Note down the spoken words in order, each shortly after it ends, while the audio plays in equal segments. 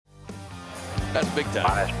That's big time.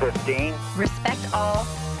 Minus 15. Respect all,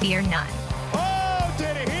 fear none. Oh,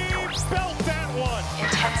 did he belt that one?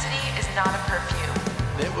 Intensity is not a perfume.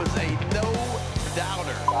 It was a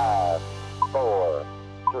no-doubter. 5, 4,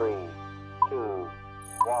 3, 2,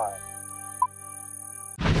 1.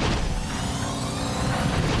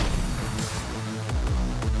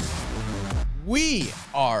 We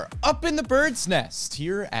are up in the bird's nest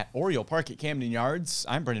here at Oriole Park at Camden Yards.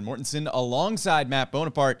 I'm Brendan Mortensen alongside Matt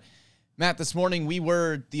Bonaparte. Matt, this morning we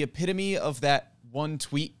were the epitome of that one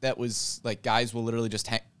tweet that was like guys will literally just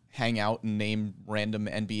hang out and name random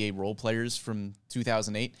NBA role players from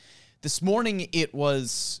 2008. This morning it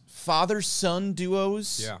was father-son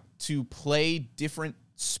duos to play different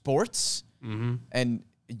sports. Mm-hmm. And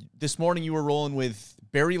this morning you were rolling with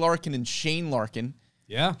Barry Larkin and Shane Larkin.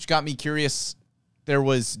 Yeah. Which got me curious. There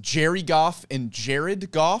was Jerry Goff and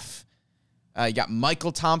Jared Goff. You got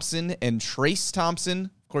Michael Thompson and Trace Thompson.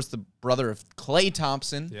 Of course, the brother of Klay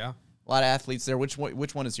Thompson. Yeah. A lot of athletes there. Which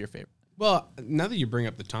one is your favorite? Well, now that you bring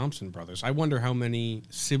up the Thompson brothers, I wonder how many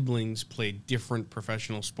siblings played different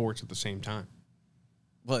professional sports at the same time.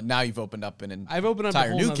 Well, now you've opened up an I've opened up entire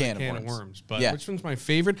a whole new can can of worms. But yeah. which one's my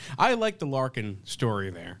favorite? I like the Larkin story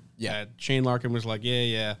there. Yeah. Shane Larkin was like,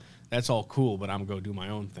 yeah, that's all cool, but I'm going to go do my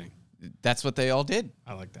own thing. That's what they all did.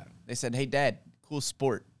 I like that. They said, hey, Dad, cool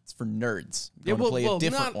sport. It's for nerds. Yeah, play a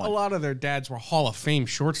different not one. A lot of their dads were Hall of Fame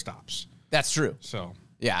shortstops. That's true. So,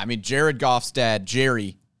 yeah, I mean, Jared Goff's dad,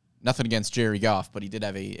 Jerry, nothing against Jerry Goff, but he did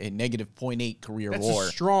have a negative .8 career that's WAR. a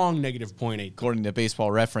strong negative .8. According to Baseball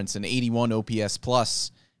Reference, an 81 OPS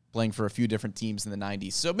plus, playing for a few different teams in the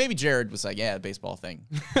 90s. So maybe Jared was like, yeah, baseball thing.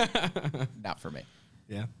 Not for me.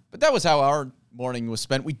 Yeah. But that was how our morning was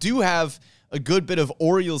spent. We do have a good bit of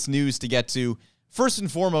Orioles news to get to. First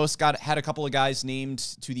and foremost, had a couple of guys named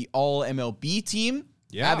to the All-MLB team.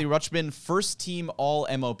 Yeah. Adley Rutschman, first-team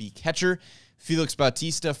All-MLB catcher. Felix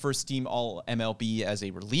Bautista, first-team All-MLB as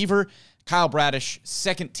a reliever. Kyle Bradish,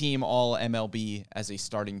 second-team All-MLB as a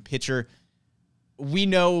starting pitcher. We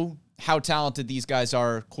know how talented these guys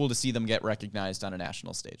are. Cool to see them get recognized on a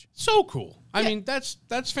national stage. So cool. I mean, that's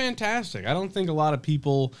fantastic. I don't think a lot of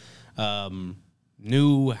people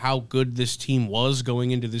knew how good this team was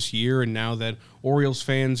going into this year, and now that Orioles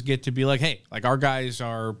fans get to be like, hey, like our guys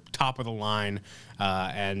are top of the line,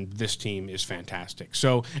 and this team is fantastic.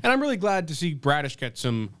 So, and I'm really glad to see Bradish get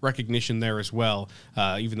some recognition there as well,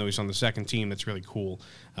 even though he's on the second team. That's really cool,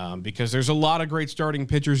 because there's a lot of great starting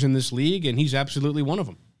pitchers in this league, and he's absolutely one of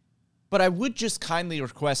them. But I would just kindly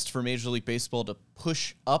request for Major League Baseball to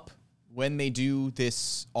push up when they do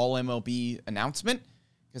this All-MLB announcement,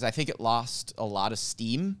 because I think it lost a lot of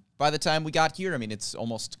steam by the time we got here. I mean, it's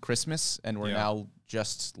almost Christmas, and we're now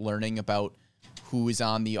just learning about who is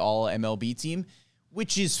on the All-MLB team,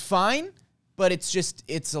 which is fine, but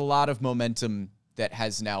it's a lot of momentum that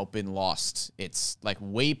has now been lost. It's like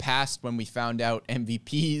way past when we found out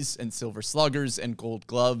MVPs and Silver Sluggers and Gold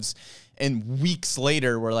Gloves, and weeks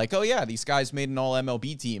later, we're like, oh yeah, these guys made an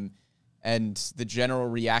All-MLB team, and the general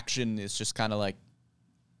reaction is just kind of like,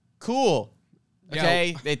 cool.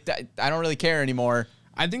 Okay, I don't really care anymore.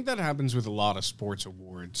 I think that happens with a lot of sports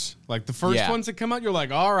awards. Like the first ones that come out, you're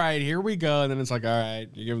like, all right, here we go. And then it's like, all right,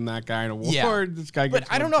 you're giving that guy an award. Yeah. This guy gets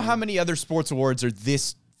But I don't know how many other sports awards are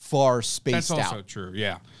this far spaced out. That's also true,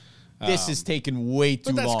 yeah. This has taken way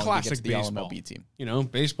too long to classic get to the baseball. All-MLB team. You know,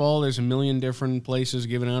 baseball, there's a million different places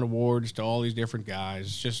giving out awards to all these different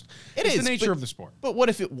guys. It's It's the nature of the sport. But what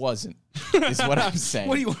if it wasn't, is what I'm saying.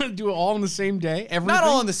 What, do you want to do it all on the same day? Everything? Not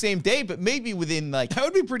all on the same day, but maybe within like That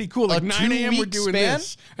would be pretty cool. Like 9 a.m. we're 2-week doing span?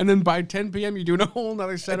 this. And then by 10 p.m. you're doing a whole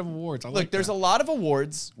other set of awards. Look, there's a lot of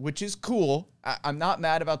awards, which is cool. I'm not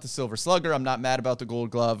mad about the Silver Slugger. I'm not mad about the Gold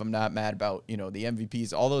Glove. I'm not mad about, the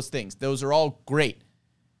MVPs, all those things. Those are all great.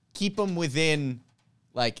 Keep them within,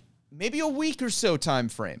 like, maybe a week or so time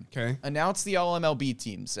frame. Okay. Announce the All-MLB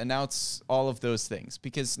teams. Announce all of those things.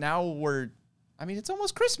 Because now it's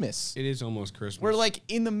almost Christmas. It is almost Christmas. We're, like,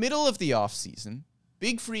 in the middle of the offseason.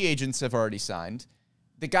 Big free agents have already signed.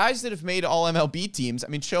 The guys that have made All-MLB teams,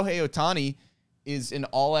 Shohei Ohtani is an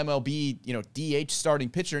All-MLB, DH starting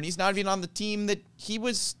pitcher, and he's not even on the team that he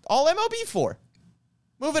was All-MLB for.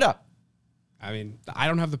 Move it up. I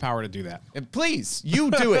don't have the power to do that. And please,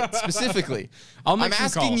 you do it specifically. I'm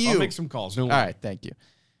asking calls. you. I'll make some calls. Don't worry. All right, thank you.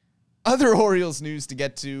 Other Orioles news to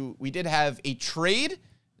get to. We did have a trade.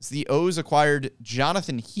 The O's acquired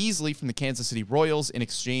Jonathan Heasley from the Kansas City Royals in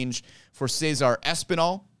exchange for Cesar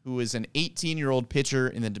Espinal, who is an 18-year-old pitcher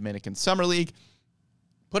in the Dominican Summer League.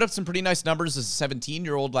 Put up some pretty nice numbers as a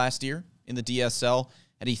 17-year-old last year in the DSL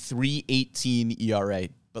at a 3.18 ERA.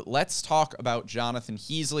 But let's talk about Jonathan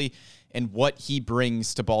Heasley and what he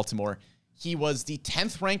brings to Baltimore. He was the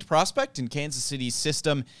 10th ranked prospect in Kansas City's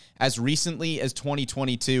system as recently as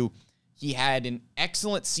 2022. He had an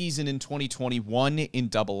excellent season in 2021 in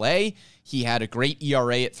Double-A. He had a great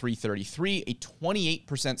ERA at 3.33, a 28%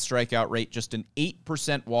 strikeout rate, just an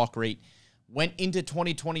 8% walk rate. Went into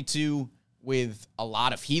 2022 with a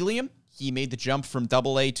lot of helium. He made the jump from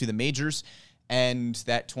Double-A to the majors, and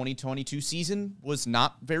that 2022 season was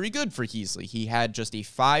not very good for Heasley. He had just a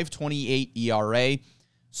 5.28 ERA,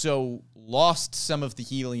 so lost some of the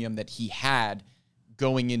helium that he had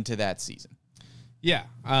going into that season. Yeah.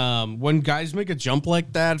 When guys make a jump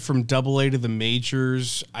like that from Double-A to the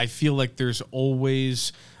majors, I feel like there's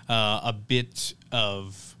always a bit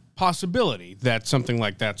of possibility that something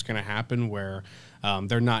like that's going to happen where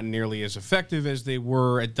they're not nearly as effective as they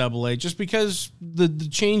were at Double-A just because the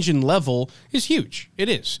change in level is huge. It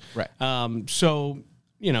is. Right. So,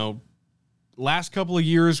 last couple of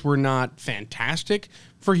years were not fantastic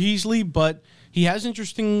for Heasley, but he has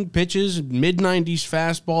interesting pitches, mid-90s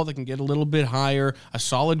fastball that can get a little bit higher, a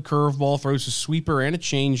solid curveball, throws a sweeper and a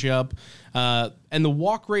changeup. And the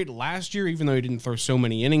walk rate last year, even though he didn't throw so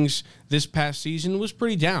many innings this past season, was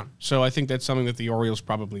pretty down. So I think that's something that the Orioles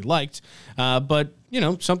probably liked. But,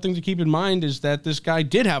 something to keep in mind is that this guy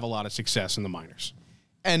did have a lot of success in the minors.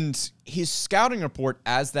 And his scouting report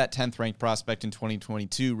as that 10th ranked prospect in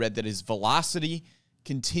 2022 read that his velocity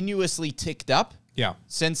continuously ticked up. Yeah.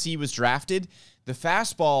 Since he was drafted. The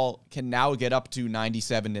fastball can now get up to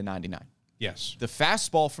 97 to 99. Yes. The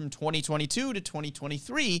fastball from 2022 to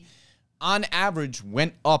 2023 on average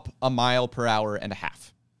went up 1 mile per hour and a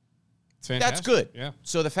half. That's good. Yeah.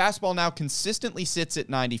 So the fastball now consistently sits at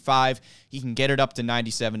 95. He can get it up to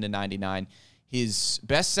 97 to 99. His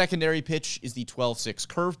best secondary pitch is the 12-6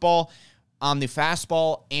 curveball. On the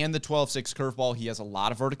fastball and the 12-6 curveball, he has a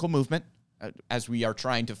lot of vertical movement, as we are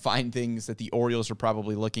trying to find things that the Orioles are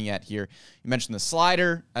probably looking at here. You mentioned the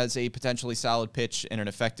slider as a potentially solid pitch and an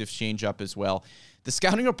effective changeup as well. The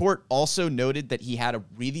scouting report also noted that he had a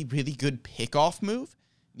really, really good pickoff move.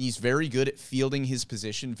 He's very good at fielding his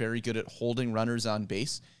position, very good at holding runners on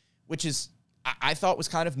base, which is, I thought was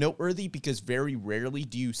kind of noteworthy because very rarely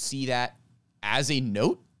do you see that as a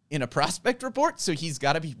note in a prospect report. So he's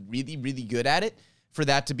got to be really, really good at it for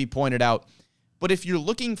that to be pointed out. But if you're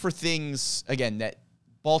looking for things, again, that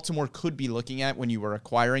Baltimore could be looking at when you were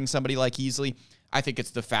acquiring somebody like Heasley, I think it's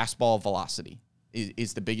the fastball velocity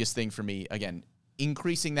is the biggest thing for me. Again,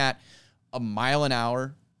 increasing that 1 mile an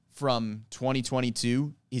hour from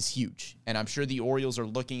 2022 is huge. And I'm sure the Orioles are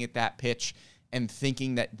looking at that pitch and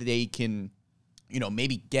thinking that they can,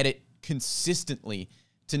 maybe get it consistently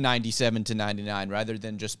to 97 to 99 rather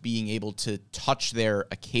than just being able to touch there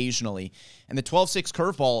occasionally. And the 12-6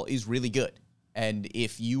 curveball is really good. And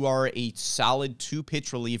if you are a solid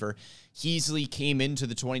 2-pitch reliever, Heasley came into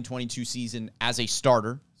the 2022 season as a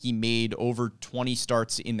starter. He made over 20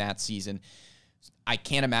 starts in that season. I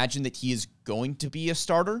can't imagine that he is going to be a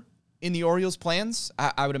starter in the Orioles' plans.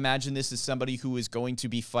 I would imagine this is somebody who is going to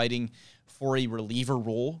be fighting for a reliever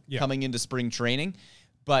role coming into spring training.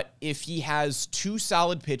 But if he has 2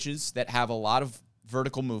 solid pitches that have a lot of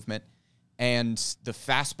vertical movement and the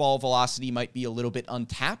fastball velocity might be a little bit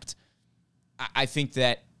untapped, I think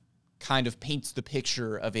that kind of paints the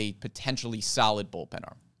picture of a potentially solid bullpen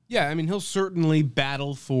arm. Yeah, I mean, he'll certainly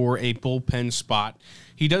battle for a bullpen spot.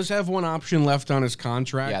 He does have one option left on his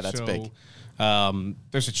contract. Yeah, that's big.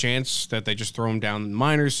 There's a chance that they just throw him down in the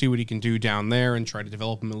minors, see what he can do down there, and try to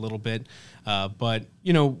develop him a little bit. But,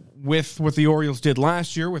 with what the Orioles did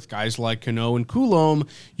last year with guys like Cano and Coulomb,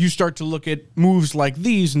 you start to look at moves like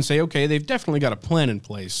these and say, okay, they've definitely got a plan in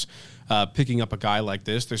place. Picking up a guy like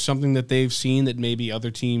this. There's something that they've seen that maybe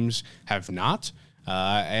other teams have not,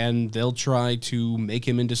 and they'll try to make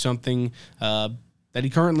him into something that he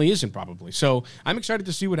currently isn't probably. So I'm excited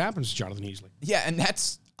to see what happens to Jonathan Heasley. Yeah, and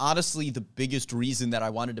that's honestly the biggest reason that I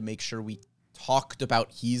wanted to make sure we talked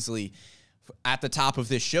about Heasley at the top of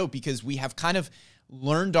this show, because we have kind of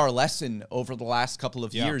learned our lesson over the last couple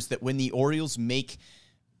of years that when the Orioles make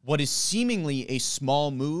what is seemingly a small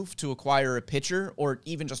move to acquire a pitcher or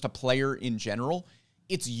even just a player in general,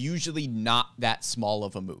 it's usually not that small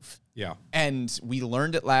of a move. Yeah. And we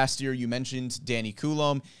learned it last year. You mentioned Danny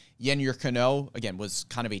Coulomb. Yennier Cano, again, was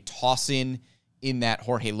kind of a toss-in that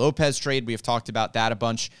Jorge Lopez trade. We have talked about that a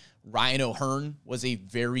bunch. Ryan O'Hearn was a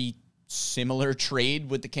very similar trade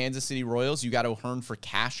with the Kansas City Royals. You got O'Hearn for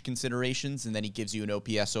cash considerations, and then he gives you an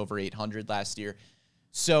OPS over 800 last year.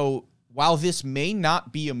 So while this may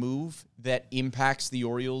not be a move that impacts the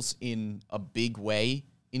Orioles in a big way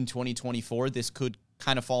in 2024, this could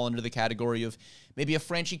kind of fall under the category of maybe a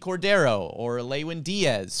Franchi Cordero or a Lewin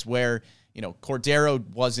Diaz, where Cordero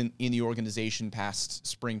wasn't in the organization past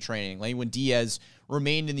spring training. Lewin Diaz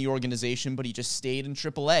remained in the organization, but he just stayed in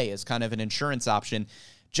AAA as kind of an insurance option.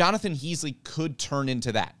 Jonathan Heasley could turn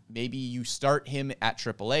into that. Maybe you start him at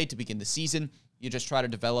AAA to begin the season. You just try to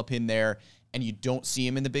develop him there, and you don't see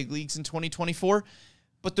him in the big leagues in 2024.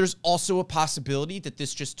 But there's also a possibility that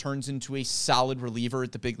this just turns into a solid reliever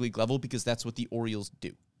at the big league level because that's what the Orioles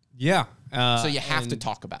do. Yeah. So you have to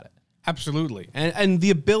talk about it. Absolutely. And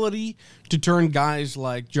the ability to turn guys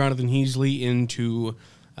like Jonathan Heasley into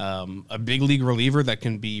a big league reliever that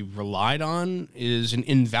can be relied on is an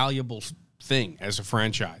invaluable thing as a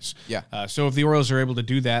franchise. Yeah. So if the Orioles are able to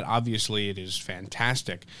do that, obviously it is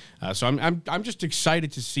fantastic. So I'm just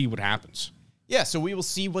excited to see what happens. Yeah, so we will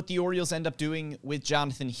see what the Orioles end up doing with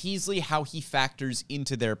Jonathan Heasley, how he factors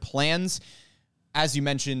into their plans. As you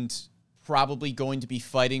mentioned, probably going to be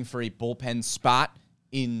fighting for a bullpen spot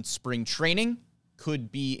in spring training.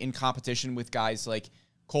 Could be in competition with guys like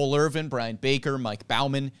Cole Irvin, Brian Baker, Mike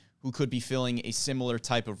Baumann, who could be filling a similar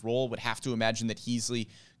type of role. Would have to imagine that Heasley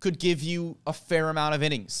could give you a fair amount of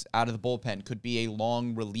innings out of the bullpen. Could be a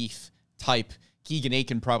long relief type. Keegan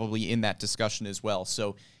Aiken probably in that discussion as well.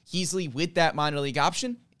 So Heasley with that minor league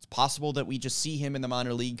option, it's possible that we just see him in the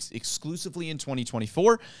minor leagues exclusively in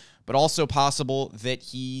 2024, but also possible that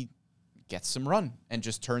he gets some run and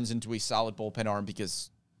just turns into a solid bullpen arm because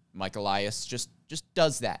Mike Elias just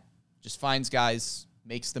does that. Just finds guys,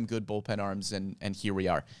 makes them good bullpen arms, and here we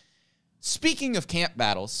are. Speaking of camp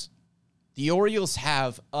battles, the Orioles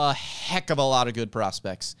have a heck of a lot of good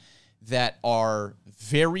prospects that are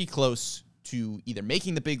very close to either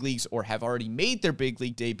making the big leagues or have already made their big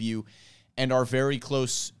league debut and are very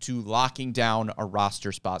close to locking down a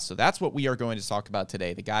roster spot. So that's what we are going to talk about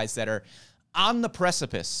today. The guys that are on the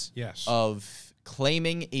precipice of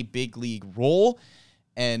claiming a big league role.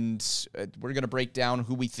 And we're going to break down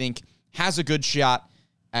who we think has a good shot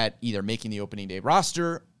at either making the opening day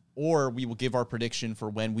roster, or we will give our prediction for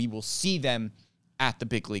when we will see them at the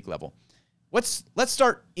big league level. Let's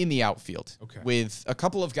start in the outfield with a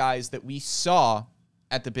couple of guys that we saw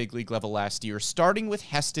at the big league level last year, starting with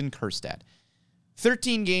Heston Kjerstad.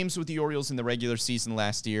 13 games with the Orioles in the regular season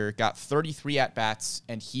last year, got 33 at-bats,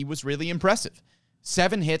 and he was really impressive.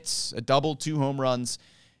 7 hits, a double, 2 home runs.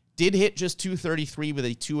 Did hit just .233 with a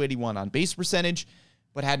 .281 on base percentage,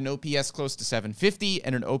 but had an OPS close to 750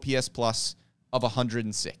 and an OPS plus of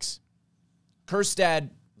 106. Kjerstad,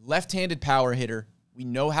 left-handed power hitter. We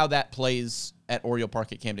know how that plays at Oriole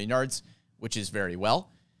Park at Camden Yards, which is very well.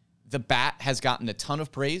 The bat has gotten a ton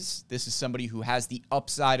of praise. This is somebody who has the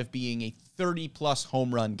upside of being a 30-plus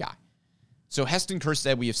home run guy. So Heston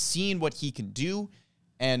Kjerstad, we have seen what he can do,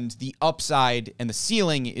 and the upside and the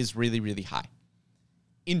ceiling is really, really high.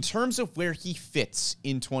 In terms of where he fits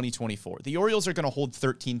in 2024, the Orioles are going to hold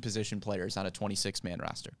 13 position players on a 26-man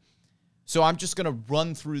roster. So I'm just going to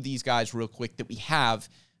run through these guys real quick that we have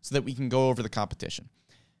so that we can go over the competition.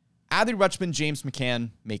 Adley Rutschman, James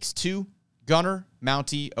McCann makes 2. Gunnar,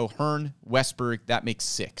 Mountie, O'Hearn, Westberg, that makes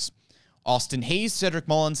 6. Austin Hayes, Cedric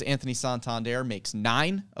Mullins, Anthony Santander makes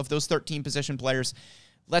 9 of those 13 position players.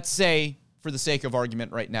 Let's say, for the sake of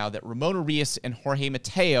argument right now, that Ramon Urias and Jorge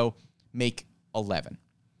Mateo make 11.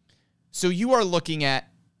 So you are looking at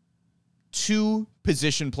 2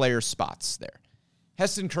 position player spots there.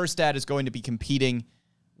 Heston Kjerstad is going to be competing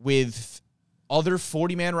with other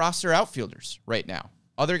 40-man roster outfielders right now.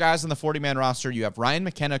 Other guys on the 40-man roster, you have Ryan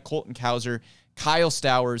McKenna, Colton Cowser, Kyle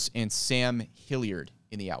Stowers, and Sam Hilliard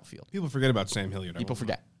in the outfield. People forget about Sam Hilliard. People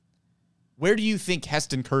forget. Where do you think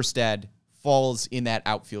Heston Kjerstad falls in that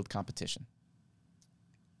outfield competition?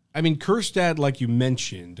 I mean, Kjerstad, like you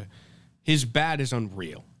mentioned, his bat is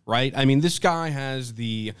unreal, right? I mean, this guy has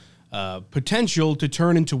the potential to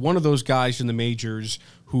turn into one of those guys in the majors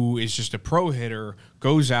who is just a pro hitter,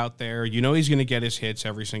 goes out there, you know he's going to get his hits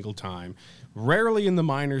every single time. Rarely in the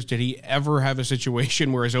minors did he ever have a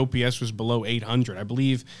situation where his OPS was below 800. I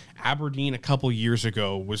believe Aberdeen a couple years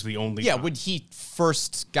ago was the only time. When he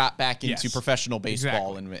first got back into professional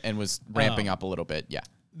baseball and was ramping up a little bit,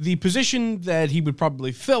 The position that he would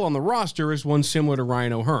probably fill on the roster is one similar to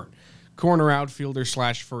Ryan O'Hearn. Corner outfielder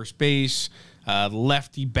 / first base,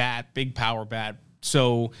 lefty bat, big power bat.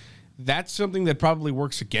 So that's something that probably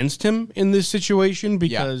works against him in this situation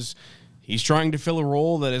because he's trying to fill a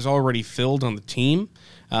role that is already filled on the team.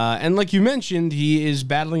 And like you mentioned, he is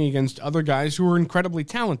battling against other guys who are incredibly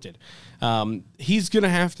talented. He's going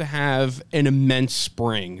to have an immense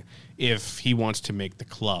spring if he wants to make the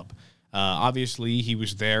club. Obviously, he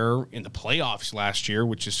was there in the playoffs last year,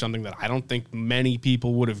 which is something that I don't think many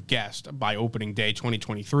people would have guessed by opening day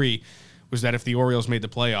 2023. was that if the Orioles made the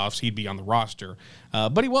playoffs, he'd be on the roster.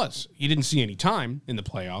 But he was. He didn't see any time in the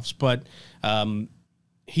playoffs, but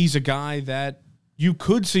he's a guy that you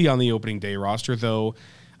could see on the opening day roster, though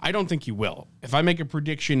I don't think he will. If I make a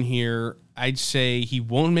prediction here, I'd say he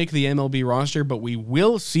won't make the MLB roster, but we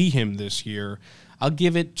will see him this year. I'll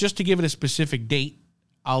give it, just to give it a specific date,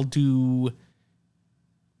 I'll do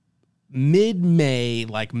mid-May,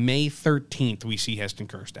 like May 13th, we see Heston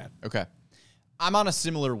Kjerstad. Okay. I'm on a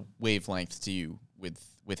similar wavelength to you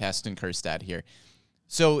with Heston Kjerstad here.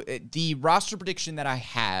 So the roster prediction that I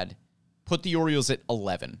had put the Orioles at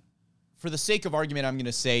 11. For the sake of argument, I'm going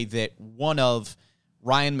to say that one of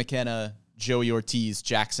Ryan McKenna, Joey Ortiz,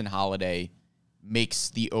 Jackson Holliday makes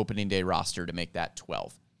the opening day roster to make that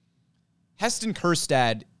 12. Heston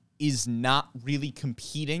Kjerstad is not really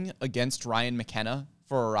competing against Ryan McKenna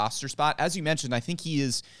for a roster spot. As you mentioned, I think he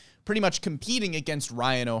is pretty much competing against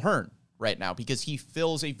Ryan O'Hearn right now because he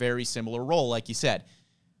fills a very similar role, like you said.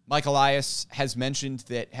 Mike Elias has mentioned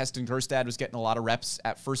that Heston Kjerstad was getting a lot of reps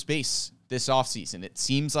at first base this offseason. It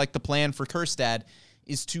seems like the plan for Kjerstad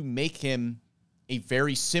is to make him a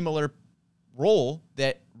very similar role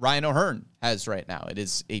that Ryan O'Hearn has right now. It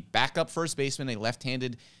is a backup first baseman, a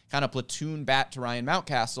left-handed kind of platoon bat to Ryan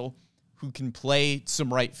Mountcastle who can play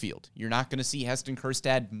some right field. You're not going to see Heston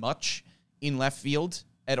Kjerstad much in left field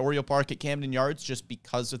at Oriole Park at Camden Yards just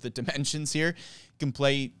because of the dimensions here. Can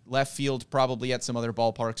play left field probably at some other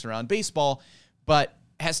ballparks around baseball, but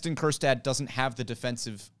Heston Kjerstad doesn't have the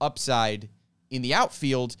defensive upside in the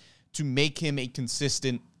outfield to make him a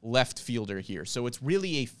consistent left fielder here. So it's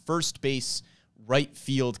really a first base, right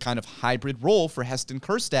field kind of hybrid role for Heston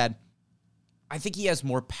Kjerstad. I think he has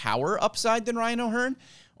more power upside than Ryan O'Hearn.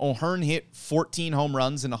 O'Hearn hit 14 home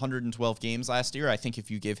runs in 112 games last year. I think if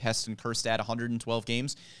you give Heston Kjerstad 112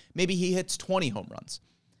 games, maybe he hits 20 home runs.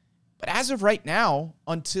 But as of right now,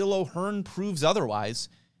 until O'Hearn proves otherwise,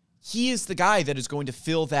 he is the guy that is going to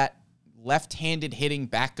fill that left-handed hitting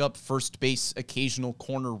backup first base, occasional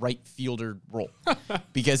corner right fielder role.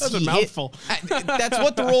 Because that's a mouthful. That's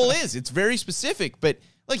what the role is. It's very specific, but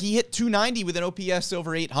like he hit 290 with an OPS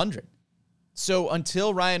over 800. So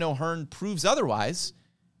until Ryan O'Hearn proves otherwise,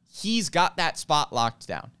 he's got that spot locked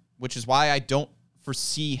down, which is why I don't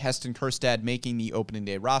foresee Heston Kjerstad making the opening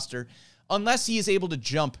day roster unless he is able to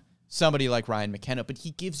jump somebody like Ryan McKenna, but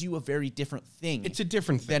he gives you a very different thing. It's a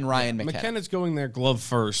different thing than Ryan McKenna. McKenna's going there glove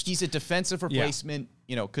first. He's a defensive replacement,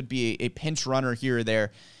 could be a pinch runner here or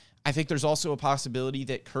there. I think there's also a possibility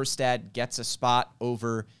that Kjerstad gets a spot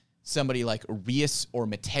over somebody like Arias or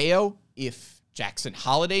Mateo if Jackson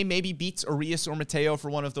Holliday maybe beats Arias or Mateo for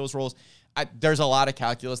one of those roles. There's a lot of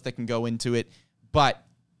calculus that can go into it, but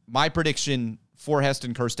my prediction for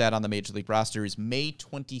Heston Kjerstad on the Major League roster is May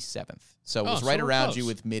 27th. So it was right around close. You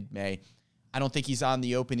with mid-May. I don't think he's on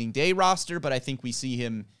the opening day roster, but I think we see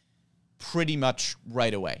him pretty much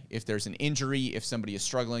right away. If there's an injury, if somebody is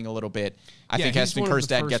struggling a little bit, I think Heston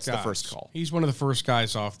Kjerstad gets the first call. He's one of the first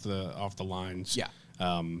guys off the lines. Yeah.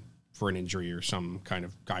 For an injury or some kind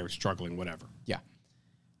of guy who's struggling, whatever. Yeah.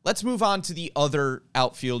 Let's move on to the other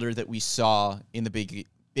outfielder that we saw in the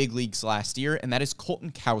big leagues last year, and that is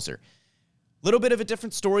Colton Cowser. Little bit of a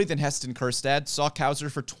different story than Heston Kjerstad. Saw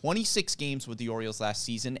Cowser for 26 games with the Orioles last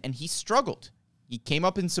season, and he struggled. He came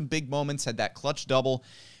up in some big moments, had that clutch double,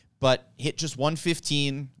 but hit just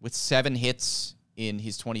 115 with 7 hits in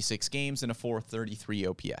his 26 games and a 433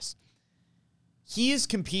 OPS. He is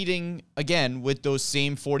competing, again, with those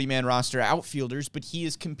same 40-man roster outfielders, but he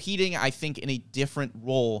is competing, I think, in a different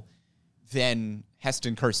role than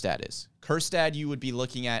Heston Kjerstad is. Kjerstad you would be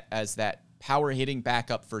looking at as that power-hitting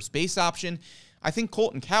backup first base option. I think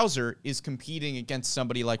Colton Cowser is competing against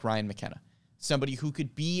somebody like Ryan McKenna, somebody who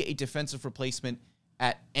could be a defensive replacement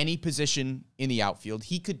at any position in the outfield.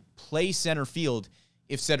 He could play center field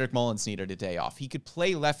if Cedric Mullins needed a day off. He could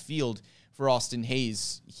play left field for Austin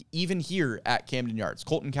Hayes, even here at Camden Yards.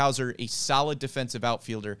 Colton Cowser, a solid defensive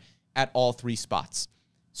outfielder at all 3 spots.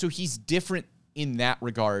 So he's different in that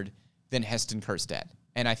regard than Heston Kjerstad.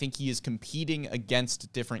 And I think he is competing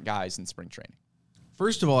against different guys in spring training.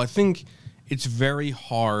 First of all, I think it's very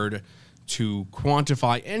hard to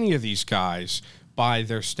quantify any of these guys by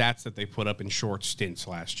their stats that they put up in short stints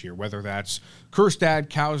last year, whether that's Kjerstad,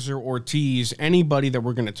 Cowser, Ortiz, anybody that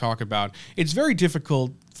we're going to talk about. It's very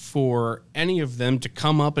difficult for any of them to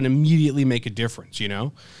come up and immediately make a difference, Yeah.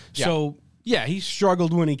 So, yeah, he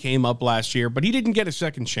struggled when he came up last year, but he didn't get a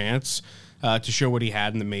second chance to show what he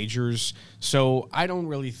had in the majors. So I don't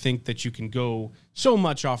really think that you can go so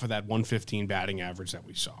much off of that 115 batting average that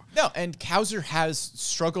we saw. No, and Cowser has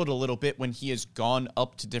struggled a little bit when he has gone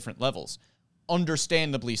up to different levels.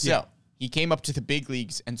 Understandably so. Yeah. He came up to the big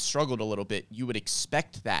leagues and struggled a little bit. You would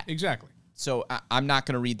expect that. Exactly. So I'm not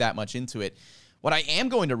going to read that much into it. What I am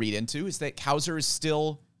going to read into is that Cowser is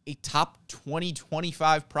still a top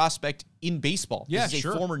 20-25 prospect in baseball. Yeah, This is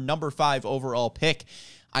sure. a former number 5 overall pick.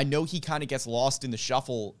 I know he kind of gets lost in the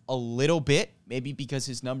shuffle a little bit, maybe because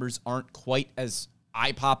his numbers aren't quite as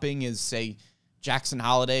eye-popping as, say, Jackson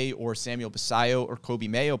Holliday or Samuel Basayo or Kobe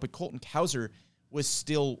Mayo, but Colton Cowser was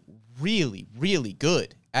still really, really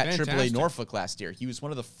good at Fantastic. AAA Norfolk last year. He was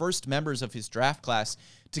one of the first members of his draft class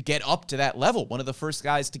to get up to that level, one of the first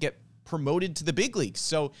guys to get promoted to the big leagues.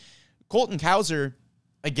 So Colton Cowser,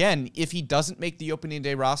 again, if he doesn't make the opening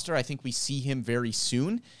day roster, I think we see him very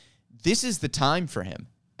soon. This is the time for him.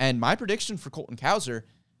 And my prediction for Colton Cowser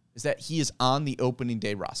is that he is on the opening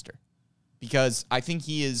day roster. Because I think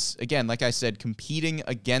he is, again, like I said, competing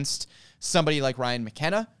against somebody like Ryan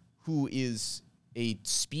McKenna, who is a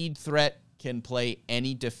speed threat, can play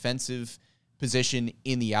any defensive position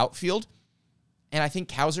in the outfield. And I think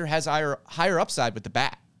Cowser has higher upside with the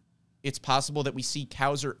bat. It's possible that we see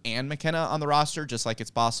Cowser and McKenna on the roster, just like it's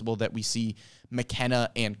possible that we see McKenna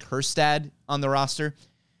and Kjerstad on the roster.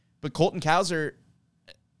 But Colton Cowser,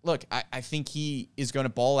 look, I think he is going to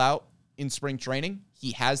ball out in spring training.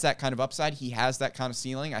 He has that kind of upside. He has that kind of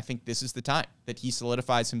ceiling. I think this is the time that he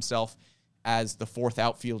solidifies himself as the 4th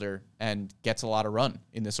outfielder and gets a lot of run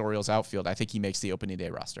in this Orioles outfield. I think he makes the opening day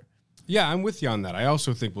roster. Yeah, I'm with you on that. I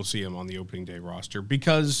also think we'll see him on the opening day roster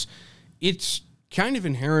because it's kind of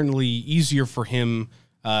inherently easier for him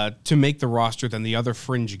to make the roster than the other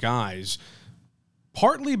fringe guys.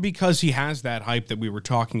 Partly because he has that hype that we were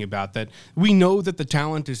talking about, that we know that the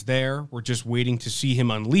talent is there. We're just waiting to see him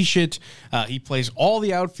unleash it. He plays all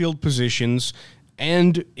the outfield positions.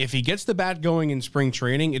 And if he gets the bat going in spring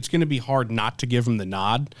training, it's going to be hard not to give him the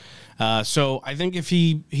nod. So I think if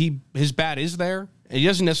his bat is there, he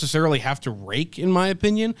doesn't necessarily have to rake, in my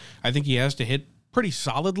opinion. I think he has to hit pretty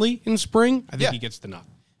solidly in spring. I think he gets the nod.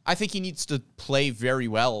 I think he needs to play very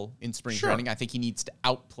well in spring training. I think he needs to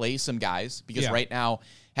outplay some guys because right now,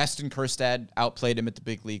 Heston Kjerstad outplayed him at the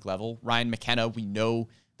big league level. Ryan McKenna, we know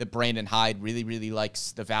that Brandon Hyde really, really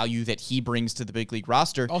likes the value that he brings to the big league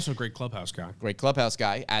roster. Also a great clubhouse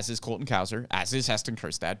guy, as is Colton Cowser, as is Heston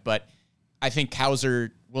Kjerstad. But I think Cowser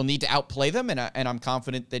will need to outplay them, and I'm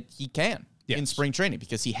confident that he can in spring training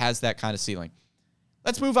because he has that kind of ceiling.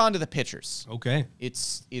 Let's move on to the pitchers. Okay.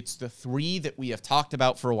 It's the 3 that we have talked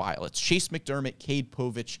about for a while. It's Chase McDermott, Cade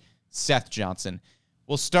Povich, Seth Johnson.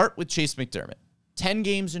 We'll start with Chase McDermott. 10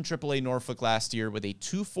 games in AAA Norfolk last year with a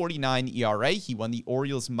 2.49 ERA. He won the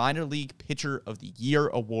Orioles Minor League Pitcher of the Year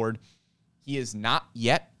award. He is not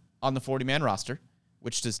yet on the 40-man roster,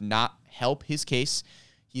 which does not help his case.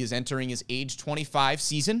 He is entering his age 25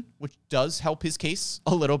 season, which does help his case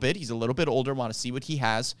a little bit. He's a little bit older, want to see what he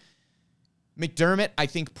has. McDermott, I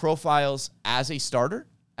think, profiles as a starter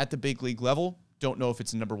at the big league level. Don't know if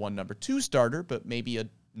it's a number 1, number 2 starter, but maybe a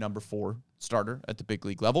number 4 starter at the big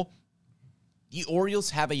league level. The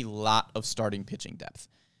Orioles have a lot of starting pitching depth.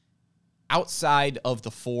 Outside of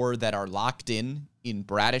the 4 that are locked in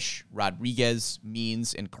Bradish, Rodriguez,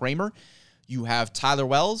 Means, and Kramer, you have Tyler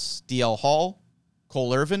Wells, DL Hall,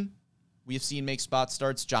 Cole Irvin. We have seen make spot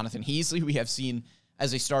starts. Jonathan Heasley, we have seen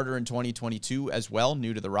as a starter in 2022 as well,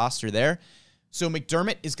 new to the roster there. So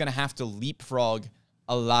McDermott is going to have to leapfrog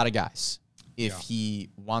a lot of guys if he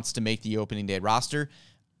wants to make the opening day roster.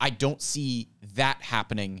 I don't see that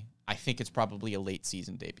happening. I think it's probably a late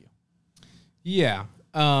season debut. Yeah,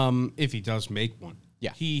 if he does make one.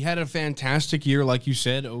 Yeah. He had a fantastic year, like you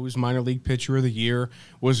said. O's minor league pitcher of the year.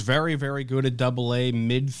 Was very, very good at AA,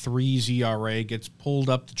 mid-3s ERA. Gets pulled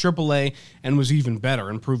up to AAA and was even better.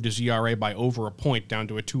 Improved his ERA by over a point, down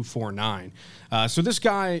to a 2.49. So this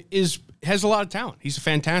guy has a lot of talent. He's a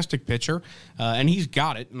fantastic pitcher, and he's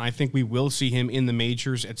got it. And I think we will see him in the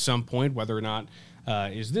majors at some point. Whether or not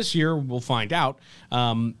is this year, we'll find out.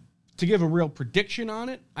 To give a real prediction on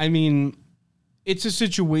it, I mean, it's a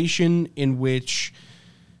situation in which,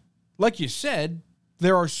 like you said,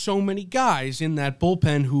 there are so many guys in that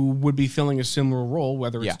bullpen who would be filling a similar role,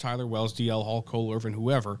 whether it's Tyler Wells, DL Hall, Cole Irvin,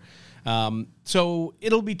 whoever. So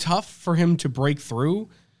it'll be tough for him to break through.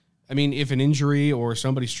 I mean, if an injury or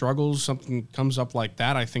somebody struggles, something comes up like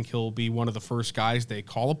that, I think he'll be one of the first guys they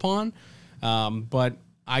call upon. But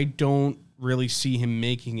I don't really see him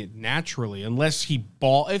making it naturally unless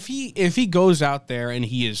if he goes out there and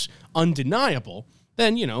he is undeniable,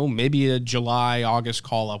 then, maybe a July, August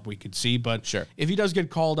call-up we could see. But sure, if he does get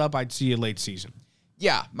called up, I'd see a late season.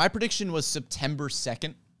 Yeah, my prediction was September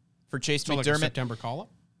 2nd for Chase McDermott. Like a September call-up?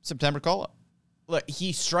 September call-up. Look,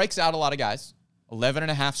 he strikes out a lot of guys. 11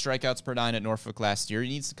 and a half strikeouts per nine at Norfolk last year. He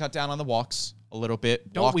needs to cut down on the walks a little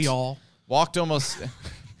bit. Don't we all? Walked almost.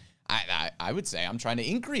 I would say I'm trying to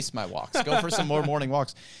increase my walks. Go for some more morning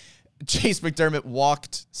walks. Chase McDermott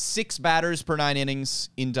walked 6 batters per 9 innings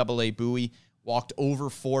in AA Bowie. Walked over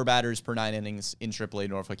 4 batters per 9 innings in AAA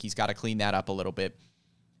Norfolk. He's got to clean that up a little bit.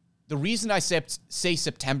 The reason I say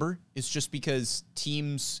September is just because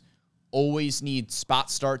teams always need spot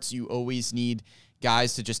starts. You always need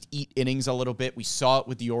guys to just eat innings a little bit. We saw it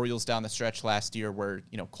with the Orioles down the stretch last year where,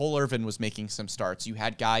 Cole Irvin was making some starts. You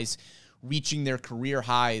had guys reaching their career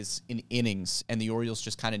highs in innings, and the Orioles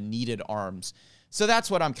just kind of needed arms. So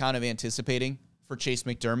that's what I'm kind of anticipating for Chase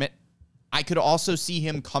McDermott. I could also see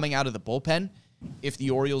him coming out of the bullpen if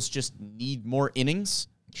the Orioles just need more innings.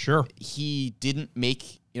 Sure. He didn't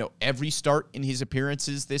make, every start in his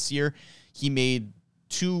appearances this year. He made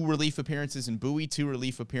 2 relief appearances in Bowie, 2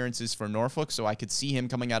 relief appearances for Norfolk, so I could see him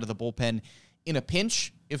coming out of the bullpen in a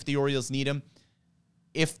pinch if the Orioles need him.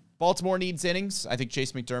 If Baltimore needs innings, I think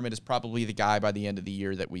Chase McDermott is probably the guy by the end of the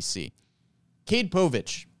year that we see. Cade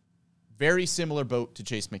Povich, very similar boat to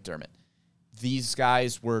Chase McDermott. These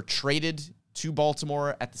guys were traded to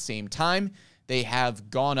Baltimore at the same time. They have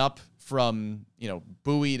gone up from,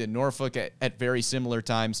 Bowie to Norfolk at very similar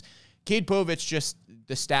times. Cade Povich, just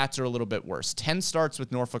the stats are a little bit worse. 10 starts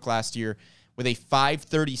with Norfolk last year with a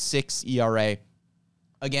 5.36 ERA.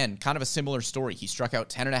 Again, kind of a similar story. He struck out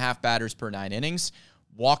 10.5 batters per 9 innings,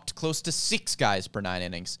 walked close to 6 guys per 9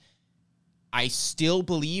 innings. I still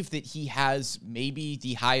believe that he has maybe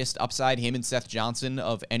the highest upside, him and Seth Johnson,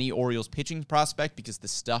 of any Orioles pitching prospect because the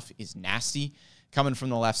stuff is nasty coming from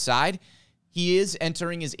the left side. He is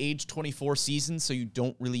entering his age 24 season, so you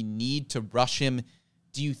don't really need to rush him.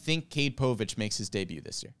 Do you think Cade Povich makes his debut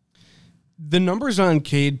this year? The numbers on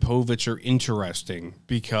Cade Povich are interesting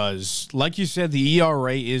because, like you said, the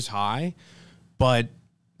ERA is high, but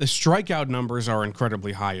the strikeout numbers are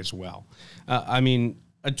incredibly high as well.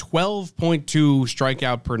 A 12.2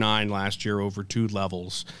 strikeout per 9 last year over 2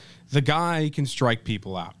 levels. The guy can strike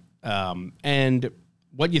people out. And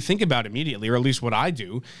what you think about immediately, or at least what I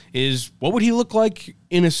do, is what would he look like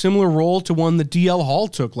in a similar role to one that DL Hall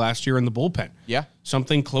took last year in the bullpen? Yeah.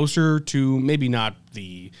 Something closer to maybe not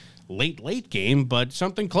the late game, but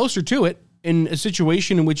something closer to it in a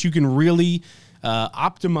situation in which you can really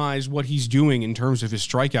optimize what he's doing in terms of his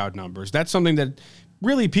strikeout numbers. That's something that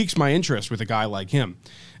really piques my interest with a guy like him.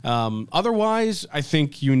 Otherwise, I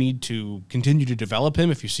think you need to continue to develop him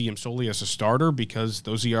if you see him solely as a starter because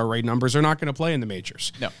those ERA numbers are not going to play in the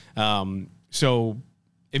majors. No. So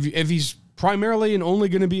if he's primarily and only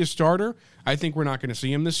going to be a starter, I think we're not going to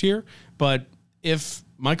see him this year. But if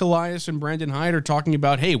Mike Elias and Brandon Hyde are talking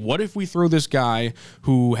about, hey, what if we throw this guy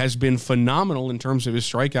who has been phenomenal in terms of his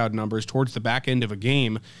strikeout numbers towards the back end of a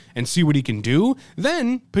game and see what he can do,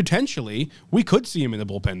 then potentially we could see him in the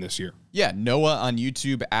bullpen this year. Yeah, Noah on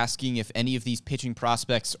YouTube asking if any of these pitching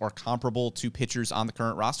prospects are comparable to pitchers on the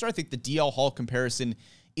current roster. I think the DL Hall comparison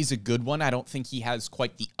is a good one. I don't think he has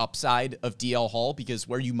quite the upside of DL Hall because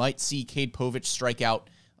where you might see Cade Povich strike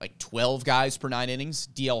out like 12 guys per 9 innings,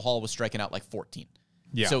 DL Hall was striking out like 14.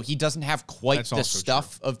 Yeah. So he doesn't have quite the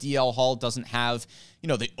stuff of DL Hall, doesn't have,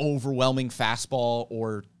 the overwhelming fastball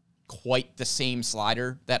or quite the same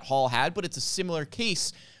slider that Hall had, but it's a similar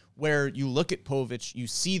case where you look at Povich, you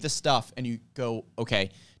see the stuff, and you go, okay,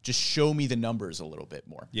 just show me the numbers a little bit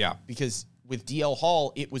more. Yeah. Because with DL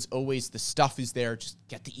Hall, it was always the stuff is there, just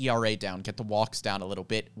get the ERA down, get the walks down a little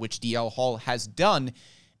bit, which DL Hall has done,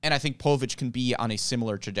 and I think Povich can be on a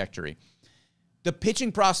similar trajectory. The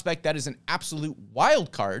pitching prospect that is an absolute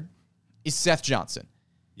wild card is Seth Johnson.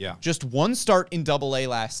 Yeah. Just 1 start in AA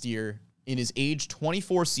last year in his age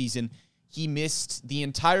 24 season. He missed the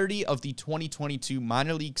entirety of the 2022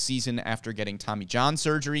 minor league season after getting Tommy John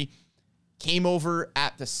surgery. Came over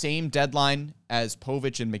at the same deadline as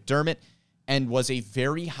Povich and McDermott and was a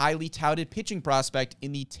very highly touted pitching prospect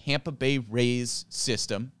in the Tampa Bay Rays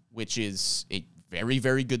system, which is a very,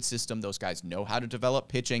 very good system. Those guys know how to develop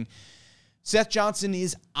pitching. Seth Johnson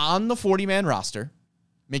is on the 40-man roster.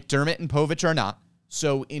 McDermott and Povich are not.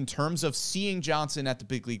 So in terms of seeing Johnson at the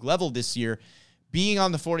big league level this year, being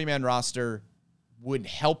on the 40-man roster would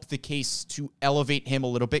help the case to elevate him a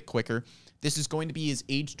little bit quicker. This is going to be his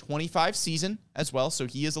age 25 season as well, so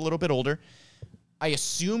he is a little bit older. I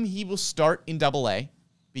assume he will start in AA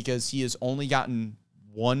because he has only gotten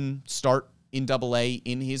 1 start in AA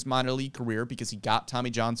in his minor league career because he got Tommy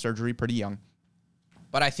John surgery pretty young.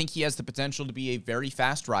 But I think he has the potential to be a very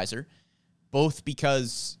fast riser, both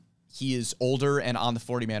because he is older and on the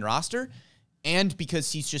 40-man roster, and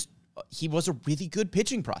because he's just he was a really good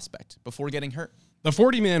pitching prospect before getting hurt. The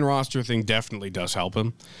 40-man roster thing definitely does help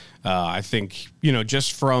him. I think,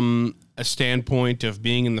 just from a standpoint of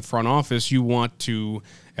being in the front office, you want to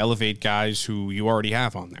elevate guys who you already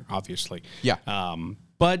have on there, obviously. Yeah.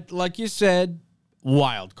 But like you said,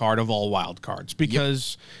 wild card of all wild cards,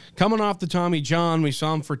 because coming off the Tommy John, we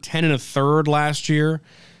saw him for 10 1/3 last year.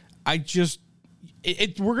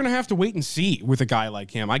 We're going to have to wait and see with a guy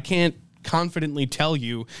like him. I can't confidently tell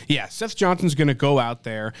you, Seth Johnson's going to go out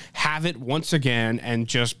there, have it once again, and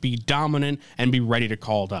just be dominant and be ready to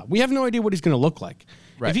call it up. We have no idea what he's going to look like.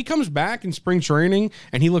 Right. If he comes back in spring training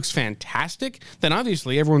and he looks fantastic, then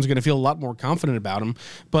obviously everyone's going to feel a lot more confident about him.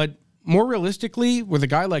 But more realistically, with a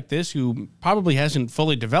guy like this who probably hasn't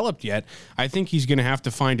fully developed yet, I think he's going to have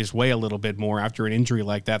to find his way a little bit more after an injury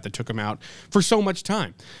like that took him out for so much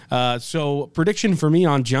time. So prediction for me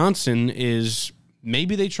on Johnson is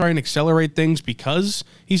maybe they try and accelerate things because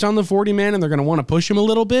he's on the 40-man and they're going to want to push him a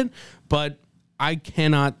little bit, but I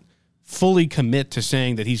cannot fully commit to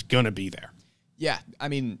saying that he's going to be there. Yeah, I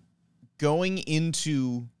mean, going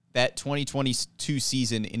into that 2022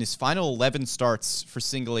 season, in his final 11 starts for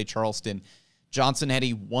single-A Charleston, Johnson had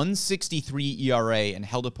a 1.63 ERA and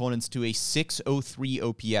held opponents to a 6.03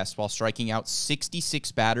 OPS while striking out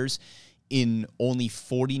 66 batters in only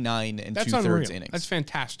 49 and That's 2/3 unreal. innings. That's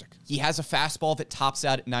fantastic. He has a fastball that tops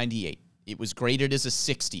out at 98. It was graded as a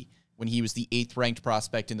 60 when he was the 8th-ranked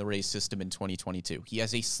prospect in the Rays system in 2022. He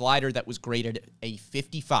has a slider that was graded a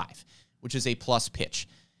 55, which is a plus pitch.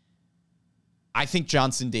 I think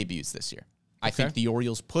Johnson debuts this year. I think the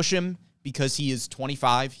Orioles push him because he is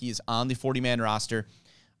 25. He is on the 40-man roster.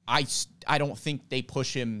 I don't think they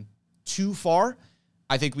push him too far.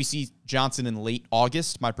 I think we see Johnson in late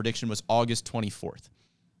August. My prediction was August 24th.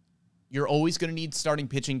 You're always going to need starting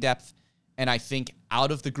pitching depth, and I think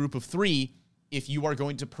out of the group of three, if you are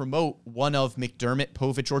going to promote one of McDermott,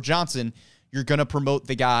 Povich, or Johnson, you're going to promote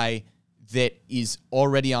the guy that is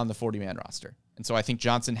already on the 40-man roster. And so I think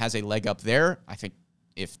Johnson has a leg up there. I think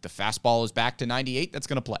if the fastball is back to 98, that's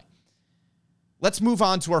going to play. Let's move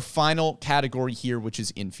on to our final category here, which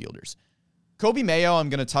is infielders. Kobe Mayo, I'm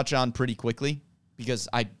going to touch on pretty quickly because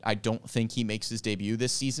I don't think he makes his debut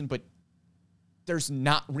this season, but there's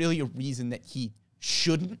not really a reason that he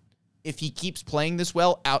shouldn't if he keeps playing this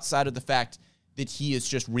well outside of the fact that he is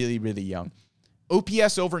just really, really young.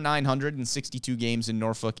 OPS over 900 in 62 games in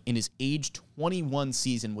Norfolk in his age 21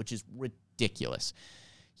 season, which is ridiculous.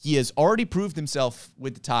 He has already proved himself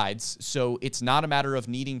with the Tides, so it's not a matter of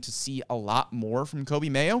needing to see a lot more from Kobe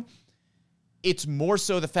Mayo. It's more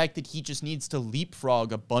so the fact that he just needs to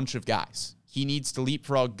leapfrog a bunch of guys. He needs to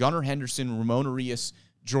leapfrog Gunnar Henderson, Ramon Urias,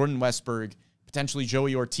 Jordan Westberg, potentially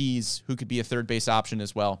Joey Ortiz, who could be a third base option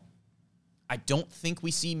as well. I don't think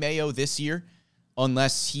we see Mayo this year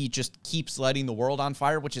unless he just keeps lighting the world on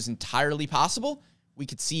fire, which is entirely possible. We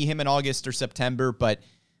could see him in August or September, but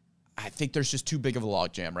I think there's just too big of a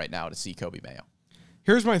logjam right now to see Kobe Mayo.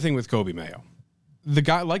 Here's my thing with Kobe Mayo. The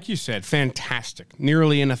guy, like you said, fantastic.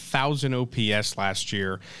 Nearly in 1,000 OPS last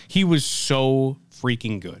year. He was so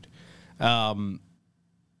freaking good.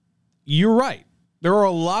 You're right. There are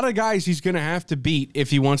a lot of guys he's going to have to beat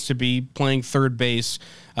if he wants to be playing third base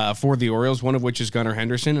for the Orioles, one of which is Gunnar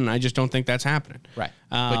Henderson, and I just don't think that's happening. Right.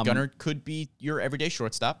 But Gunnar could be your everyday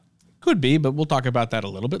shortstop. Could be, but we'll talk about that a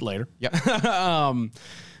little bit later. Yep.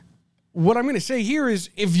 What I'm going to say here is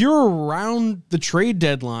if you're around the trade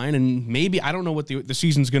deadline, and maybe, I don't know what the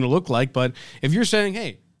season's going to look like, but if you're saying,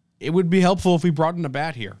 hey, it would be helpful if we brought in a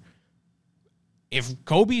bat here. If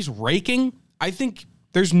Kobe's raking, I think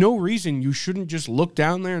there's no reason you shouldn't just look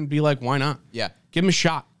down there and be like, why not? Yeah. Give him a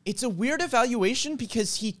shot. It's a weird evaluation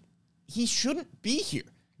because he shouldn't be here.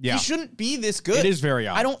 Yeah. He shouldn't be this good. It is very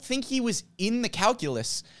odd. I don't think he was in the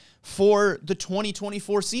calculus for the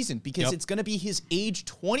 2024 season because it's going to be his age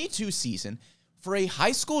 22 season for a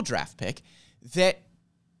high school draft pick that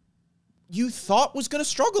you thought was going to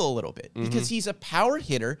struggle a little bit because he's a power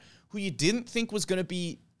hitter who you didn't think was going to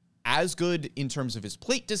be as good in terms of his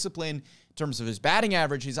plate discipline, in terms of his batting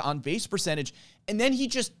average, his on-base percentage, and then he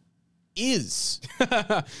just is.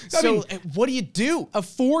 So what do you do? A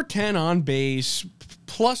 410 on base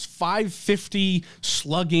plus 550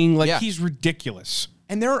 slugging, he's ridiculous.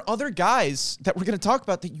 And there are other guys that we're going to talk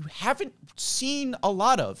about that you haven't seen a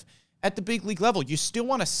lot of at the big league level. You still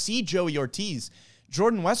want to see Joey Ortiz.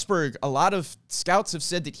 Jordan Westberg, a lot of scouts have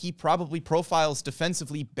said that he probably profiles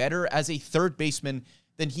defensively better as a third baseman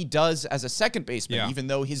than he does as a second baseman, even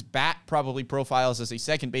though his bat probably profiles as a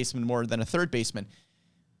second baseman more than a third baseman.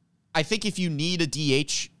 I think if you need a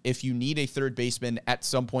DH, if you need a third baseman at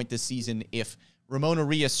some point this season, if Ramon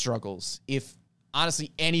Urias struggles, if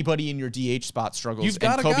honestly, anybody in your DH spot struggles. You've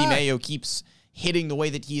got and a Kobe guy. Mayo keeps hitting the way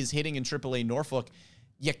that he is hitting in AAA Norfolk.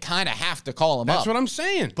 You kind of have to call him up. That's what I'm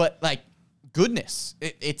saying. But, like, goodness,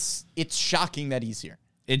 it's shocking that he's here.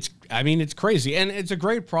 It's crazy. And it's a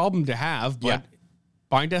great problem to have, but Yeah.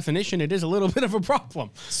 by definition, it is a little bit of a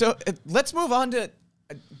problem. So let's move on to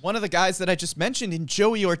one of the guys that I just mentioned in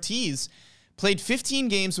Joey Ortiz. Played 15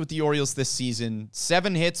 games with the Orioles this season,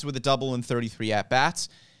 7 hits with a double and 33 at-bats.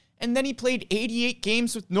 And then he played 88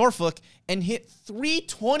 games with Norfolk and hit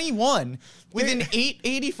 .321 with an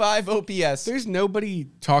 .885 OPS. There's nobody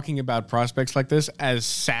talking about prospects like this as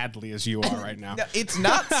sadly as you are right now. No, it's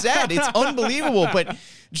not sad. It's unbelievable. But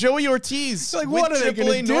Joey Ortiz, Like, with what are they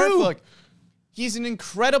gonna AAA do? Norfolk, he's an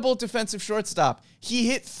incredible defensive shortstop. He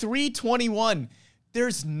hit .321.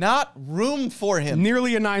 There's not room for him.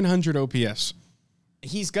 Nearly a 900 OPS.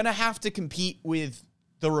 He's going to have to compete with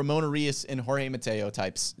the Ramon Arias and Jorge Mateo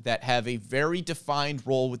types that have a very defined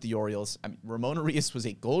role with the Orioles. I mean, Ramon Arias was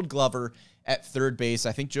a Gold Glover at third base.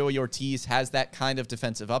 I think Joey Ortiz has that kind of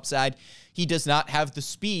defensive upside. He does not have the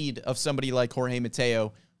speed of somebody like Jorge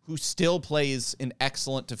Mateo, who still plays an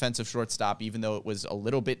excellent defensive shortstop, even though it was a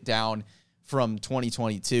little bit down from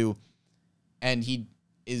 2022. And he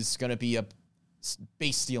is going to be a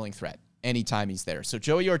base stealing threat anytime he's there. So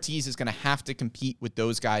Joey Ortiz is going to have to compete with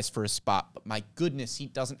those guys for a spot. But my goodness, he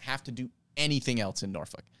doesn't have to do anything else in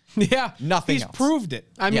Norfolk. Yeah. Nothing He's else. proved it.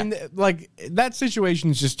 I Yeah. mean, like, that situation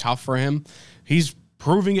is just tough for him. He's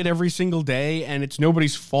proving it every single day, and it's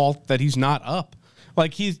nobody's fault that he's not up.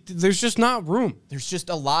 Like, there's just not room. There's just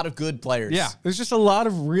a lot of good players. Yeah, there's just a lot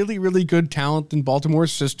of really, really good talent in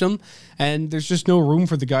Baltimore's system, and there's just no room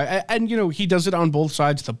for the guy. And, you know, he does it on both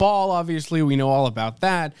sides of the ball, obviously. We know all about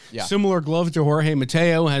that. Yeah. Similar glove to Jorge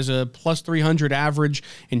Mateo, has a plus 300 average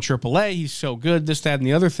in AAA. He's so good, this, that, and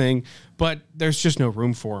the other thing, but there's just no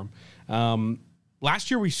room for him. Last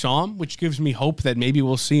year we saw him, which gives me hope that maybe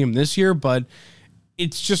we'll see him this year, but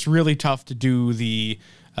it's just really tough to do the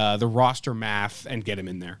roster math and get him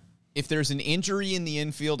in there. If there's an injury in the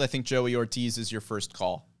infield, I think Joey Ortiz is your first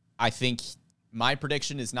call. I think my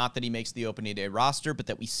prediction is not that he makes the opening day roster, but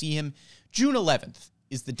that we see him. June 11th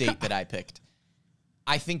is the date that I picked.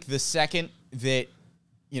 I think the second that,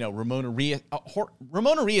 you know, Ramon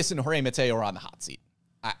Arias and Jorge Mateo are on the hot seat.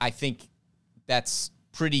 I think that's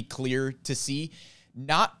pretty clear to see.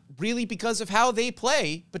 Not really because of how they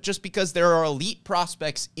play, but just because there are elite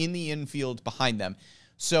prospects in the infield behind them.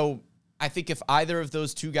 So I think if either of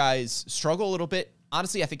those two guys struggle a little bit,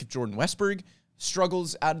 honestly, I think if Jordan Westberg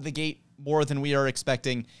struggles out of the gate more than we are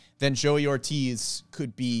expecting, then Joey Ortiz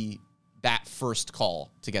could be that first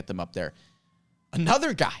call to get them up there.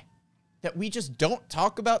 Another guy that we just don't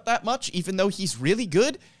talk about that much, even though he's really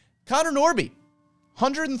good, Connor Norby.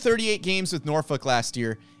 138 games with Norfolk last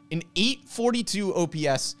year, an .842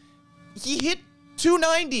 OPS. He hit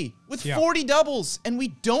 .290 with 40 doubles, and we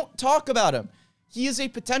don't talk about him. He is a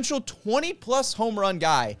potential 20-plus home run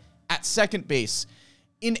guy at second base.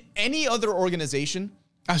 In any other organization,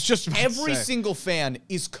 I was just about every to say. single fan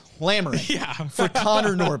is clamoring for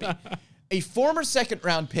Connor Norby. A former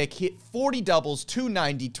second-round pick, hit 40 doubles,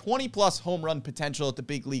 290, 20-plus home run potential at the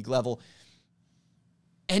big league level.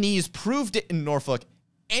 And he's proved it in Norfolk.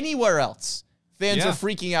 Anywhere else, fans are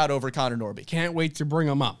freaking out over Connor Norby. Can't wait to bring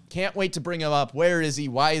him up. Can't wait to bring him up. Where is he?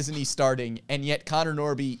 Why isn't he starting? And yet Connor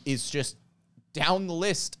Norby is just down the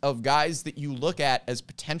list of guys that you look at as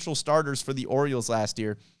potential starters for the Orioles last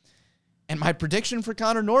year. And my prediction for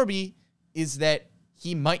Connor Norby is that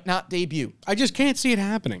he might not debut I just can't see it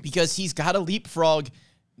happening. because he's got to leapfrog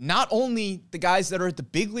not only the guys that are at the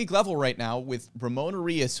big league level right now with Ramon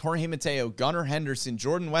Arias, Jorge Mateo, Gunnar Henderson,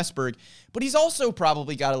 Jordan Westberg, but he's also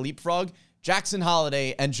probably got to leapfrog Jackson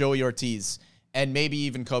Holliday and Joey Ortiz and maybe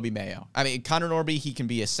even Kobe Mayo. I mean, Connor Norby, he can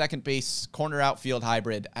be a second base, corner outfield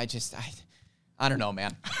hybrid. I don't know,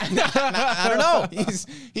 man. I don't know.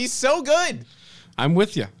 He's so good. I'm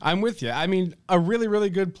with you. I mean, a really, really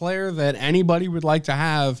good player that anybody would like to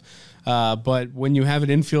have. But when you have an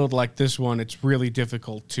infield like this one, it's really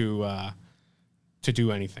difficult to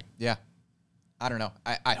do anything. Yeah. I don't know.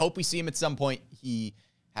 I hope we see him at some point. He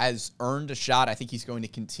has earned a shot. I think he's going to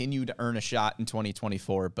continue to earn a shot in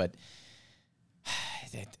 2024. But,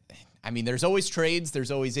 I mean, there's always trades.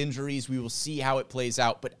 There's always injuries. We will see how it plays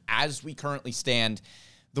out. But as we currently stand,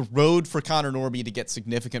 the road for Connor Norby to get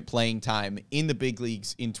significant playing time in the big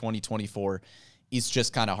leagues in 2024 is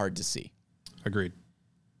just kind of hard to see. Agreed.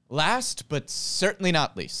 Last, but certainly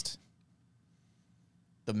not least,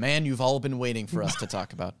 the man you've all been waiting for us to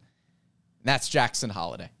talk about. And that's Jackson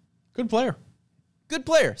Holliday. Good player. Good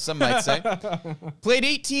player, some might say. Played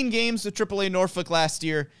 18 games with AAA Norfolk last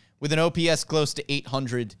year with an OPS close to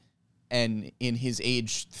 800 and in his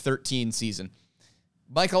age 13 season.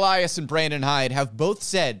 Mike Elias and Brandon Hyde have both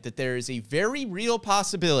said that there is a very real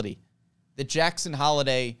possibility that Jackson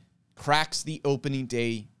Holliday cracks the opening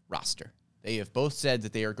day roster. They have both said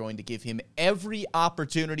that they are going to give him every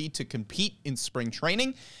opportunity to compete in spring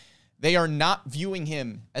training. They are not viewing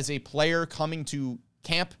him as a player coming to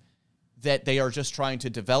camp that they are just trying to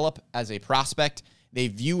develop as a prospect. They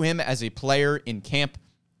view him as a player in camp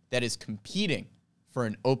that is competing for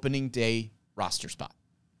an opening day roster spot.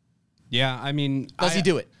 Yeah, I mean... Does he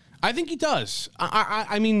do it? I think he does.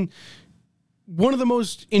 I mean, one of the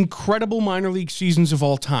most incredible minor league seasons of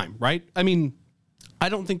all time, right? I mean, I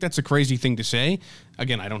don't think that's a crazy thing to say.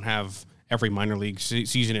 Again, I don't have every minor league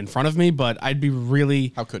season in front of me, but I'd be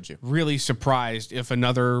really... How could you? Really surprised if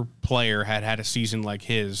another player had a season like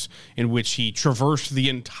his in which he traversed the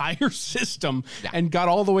entire system and got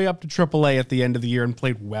all the way up to AAA at the end of the year and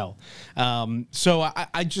played well. So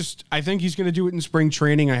I think he's going to do it in spring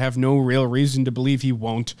training. I have no real reason to believe he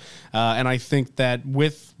won't. And I think that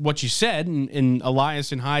with what you said in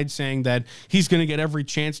Elias and Hyde saying that he's going to get every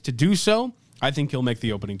chance to do so, I think he'll make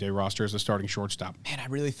the opening day roster as a starting shortstop. Man, I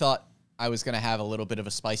really thought I was going to have a little bit of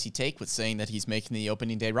a spicy take with saying that he's making the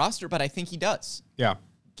opening day roster, but I think he does. Yeah.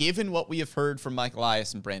 Given what we have heard from Mike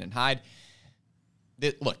Elias and Brandon Hyde,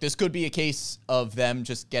 look, this could be a case of them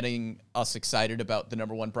just getting us excited about the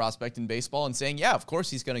number one prospect in baseball and saying, yeah, of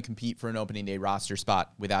course he's going to compete for an opening day roster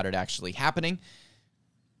spot without it actually happening.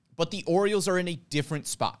 But the Orioles are in a different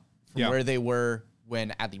spot from where they were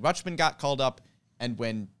when Adley Rutschman got called up and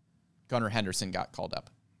when Gunnar Henderson got called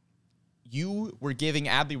up. You were giving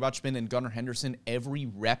Adley Rutschman and Gunnar Henderson every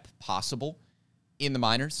rep possible in the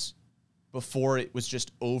minors before it was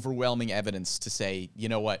just overwhelming evidence to say, you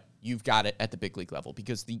know what, you've got it at the big league level,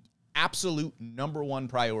 because the absolute number one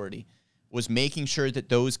priority was making sure that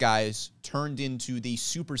those guys turned into the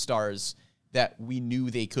superstars that we knew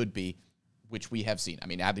they could be, which we have seen. I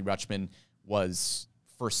mean, Adley Rutschman was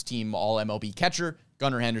first team all MLB catcher.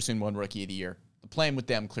 Gunnar Henderson won Rookie of the Year. The plan with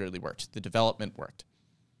them clearly worked. The development worked.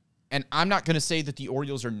 And I'm not going to say that the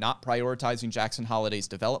Orioles are not prioritizing Jackson Holliday's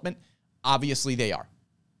development. Obviously they are.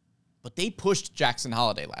 But they pushed Jackson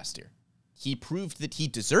Holliday last year. He proved that he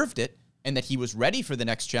deserved it and that he was ready for the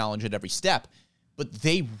next challenge at every step. But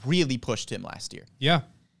they really pushed him last year. Yeah.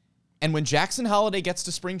 And when Jackson Holliday gets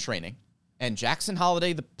to spring training and Jackson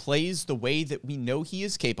Holliday plays the way that we know he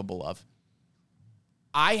is capable of,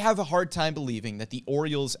 I have a hard time believing that the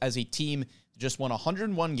Orioles as a team that just won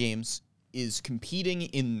 101 games is competing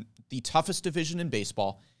in the toughest division in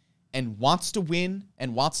baseball and wants to win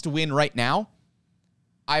right now.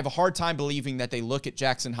 I have a hard time believing that they look at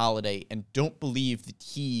Jackson Holliday and don't believe that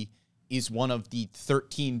he is one of the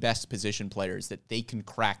 13 best position players that they can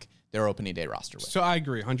crack their opening day roster with. So I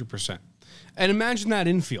agree 100%. And imagine that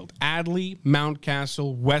infield. Adley,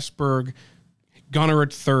 Mountcastle, Westberg, Gunnar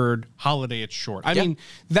at third, Holliday at short. I mean,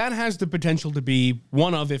 that has the potential to be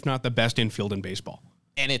one of, if not the best infield in baseball.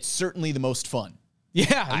 And it's certainly the most fun.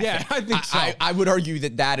 I think so. I would argue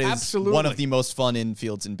that is Absolutely one of the most fun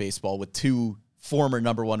infields in baseball with two former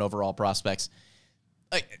number one overall prospects.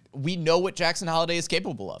 We know what Jackson Holliday is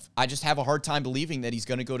capable of. I just have a hard time believing that he's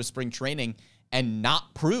going to go to spring training and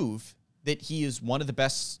not prove that he is one of the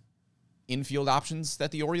best infield options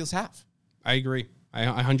that the Orioles have. I agree. I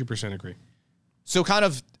 100% agree. So kind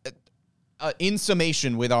of in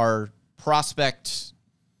summation with our prospect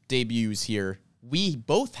debuts here, we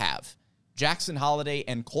both have Jackson Holliday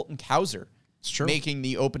and Colton Cowser making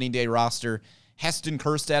the opening day roster. Heston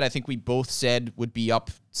Kjerstad, I think we both said would be up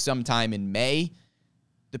sometime in May.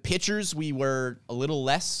 The pitchers we were a little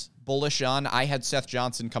less bullish on. I had Seth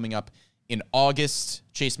Johnson coming up in August,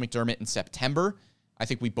 Chase McDermott in September. I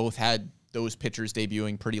think we both had those pitchers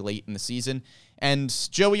debuting pretty late in the season. And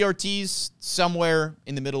Joey Ortiz somewhere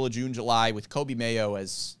in the middle of June, July, with Kobe Mayo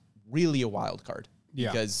as really a wild card.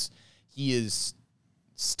 Yeah. Because he is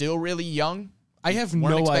still really young. I have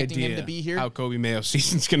Weren't no expecting idea him to be here. how Kobe Mayo's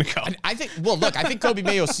season's going to go. I think Kobe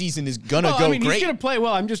Mayo's season is going to go great. He's going to play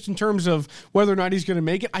well. I'm just in terms of whether or not he's going to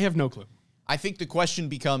make it, I have no clue. I think the question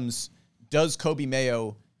becomes, does Kobe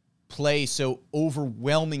Mayo play so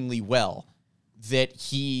overwhelmingly well that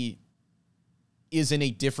he is in a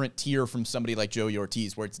different tier from somebody like Joey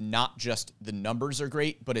Ortiz, where it's not just the numbers are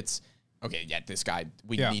great, but it's, okay, yeah, this guy,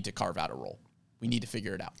 we need to carve out a role. We need to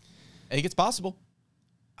figure it out. I think it's possible.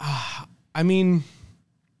 I mean,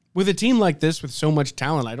 with a team like this with so much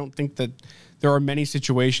talent, I don't think that there are many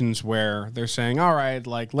situations where they're saying, all right,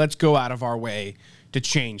 like, let's go out of our way to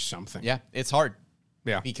change something. Yeah, it's hard.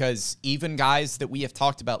 Yeah. Because even guys that we have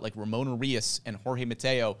talked about, like Ramon Urias and Jorge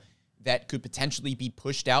Mateo, that could potentially be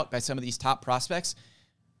pushed out by some of these top prospects,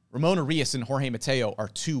 Ramon Arias and Jorge Mateo are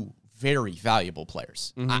two very valuable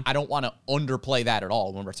players. I don't want to underplay that at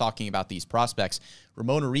all when we're talking about these prospects.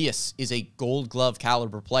 Ramon Arias is a Gold Glove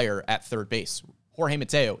caliber player at third base. Jorge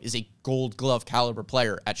Mateo is a Gold Glove caliber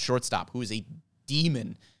player at shortstop who is a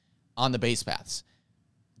demon on the base paths.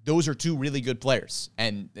 Those are two really good players,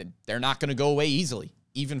 and they're not going to go away easily,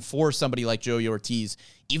 even for somebody like Joey Ortiz,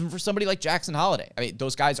 even for somebody like Jackson Holliday. I mean,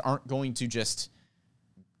 those guys aren't going to just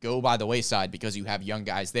go by the wayside because you have young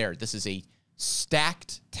guys there. This is a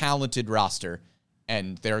stacked, talented roster,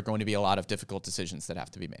 and there are going to be a lot of difficult decisions that have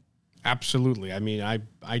to be made. Absolutely. I mean,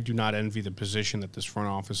 I do not envy the position that this front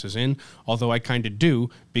office is in, although I kind of do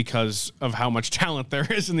because of how much talent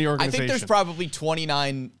there is in the organization. I think there's probably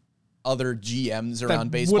 29 other GMs around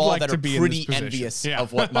would baseball like that to are be in pretty this position. envious Yeah.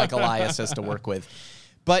 of what Mike Elias has to work with.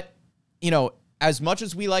 But, as much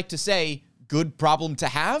as we like to say, good problem to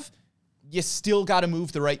have, you still got to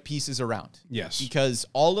move the right pieces around. Yes. Because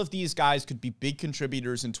all of these guys could be big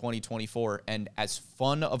contributors in 2024. And as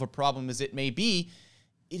fun of a problem as it may be,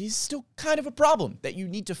 it is still kind of a problem that you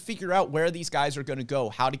need to figure out where these guys are going to go,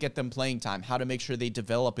 how to get them playing time, how to make sure they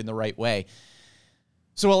develop in the right way.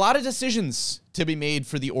 So a lot of decisions to be made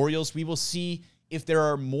for the Orioles. We will see if there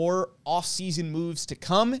are more offseason moves to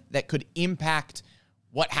come that could impact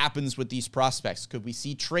what happens with these prospects. Could we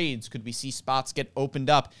see trades? Could we see spots get opened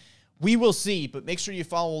up? We will see, but make sure you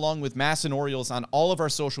follow along with Mass and Orioles on all of our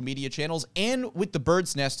social media channels and with the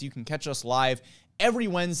Bird's Nest. You can catch us live every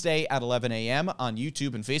Wednesday at 11 a.m. on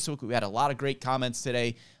YouTube and Facebook. We had a lot of great comments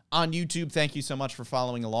today on YouTube. Thank you so much for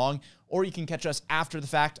following along. Or you can catch us after the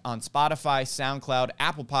fact on Spotify, SoundCloud,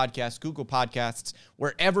 Apple Podcasts, Google Podcasts,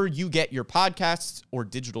 wherever you get your podcasts or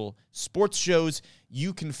digital sports shows,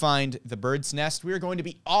 you can find the Bird's Nest. We are going to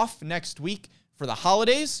be off next week for the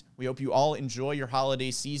holidays. We hope you all enjoy your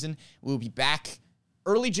holiday season. We'll be back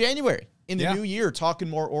early January in the new year talking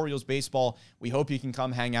more Orioles baseball. We hope you can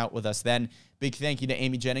come hang out with us then. Big thank you to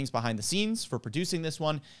Amy Jennings behind the scenes for producing this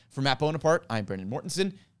one. For Matt Bonaparte, I'm Brendan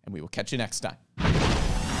Mortensen, and we will catch you next time.